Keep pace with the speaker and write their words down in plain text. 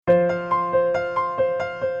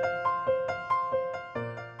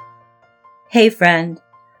Hey friend,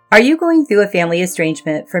 are you going through a family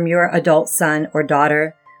estrangement from your adult son or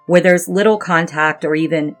daughter where there's little contact or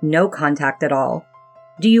even no contact at all?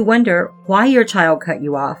 Do you wonder why your child cut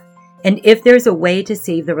you off and if there's a way to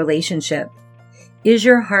save the relationship? Is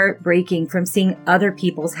your heart breaking from seeing other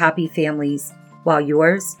people's happy families while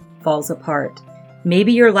yours falls apart?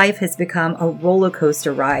 Maybe your life has become a roller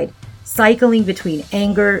coaster ride, cycling between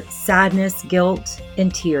anger, sadness, guilt,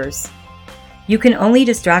 and tears. You can only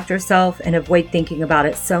distract yourself and avoid thinking about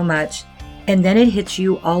it so much, and then it hits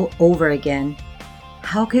you all over again.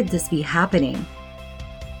 How could this be happening?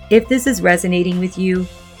 If this is resonating with you,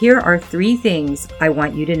 here are 3 things I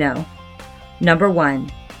want you to know. Number 1,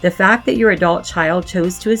 the fact that your adult child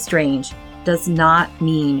chose to estrange does not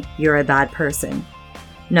mean you're a bad person.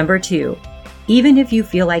 Number 2, even if you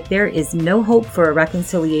feel like there is no hope for a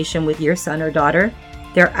reconciliation with your son or daughter,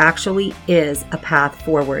 there actually is a path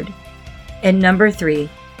forward. And number 3,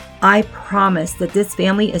 I promise that this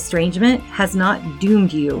family estrangement has not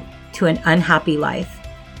doomed you to an unhappy life.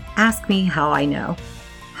 Ask me how I know.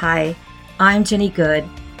 Hi, I'm Jenny Good.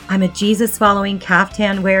 I'm a Jesus-following,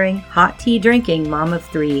 caftan-wearing, hot tea drinking mom of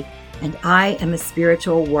 3, and I am a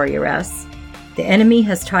spiritual warrioress. The enemy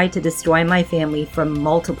has tried to destroy my family from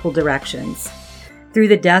multiple directions. Through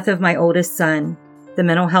the death of my oldest son, the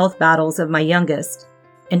mental health battles of my youngest,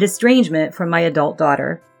 and estrangement from my adult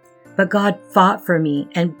daughter. But God fought for me,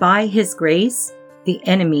 and by His grace, the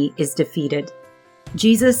enemy is defeated.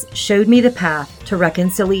 Jesus showed me the path to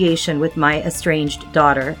reconciliation with my estranged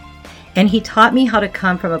daughter, and He taught me how to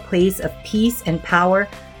come from a place of peace and power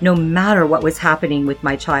no matter what was happening with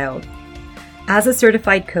my child. As a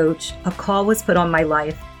certified coach, a call was put on my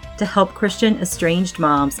life to help Christian estranged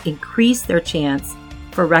moms increase their chance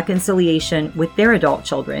for reconciliation with their adult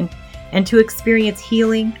children and to experience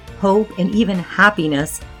healing, hope, and even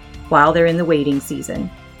happiness while they're in the waiting season.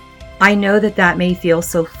 I know that may feel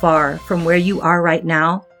so far from where you are right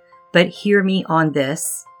now, but hear me on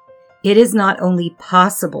this. It is not only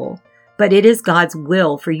possible, but it is God's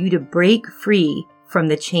will for you to break free from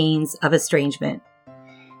the chains of estrangement.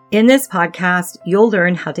 In this podcast, you'll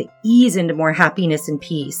learn how to ease into more happiness and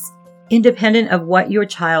peace, independent of what your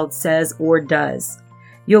child says or does.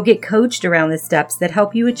 You'll get coached around the steps that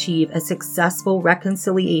help you achieve a successful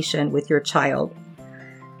reconciliation with your child.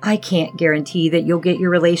 I can't guarantee that you'll get your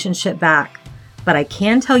relationship back, but I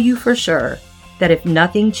can tell you for sure that if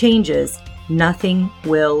nothing changes, nothing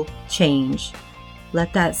will change.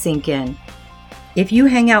 Let that sink in. If you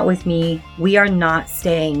hang out with me, we are not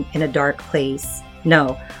staying in a dark place.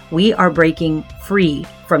 No, we are breaking free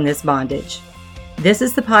from this bondage. This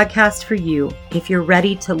is the podcast for you if you're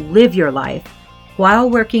ready to live your life while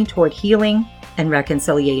working toward healing and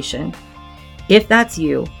reconciliation. If that's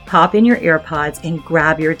you, pop in your AirPods and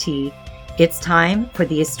grab your tea. It's time for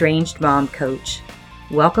the Estranged Mom Coach.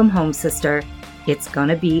 Welcome home, sister. It's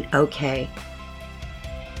gonna be okay.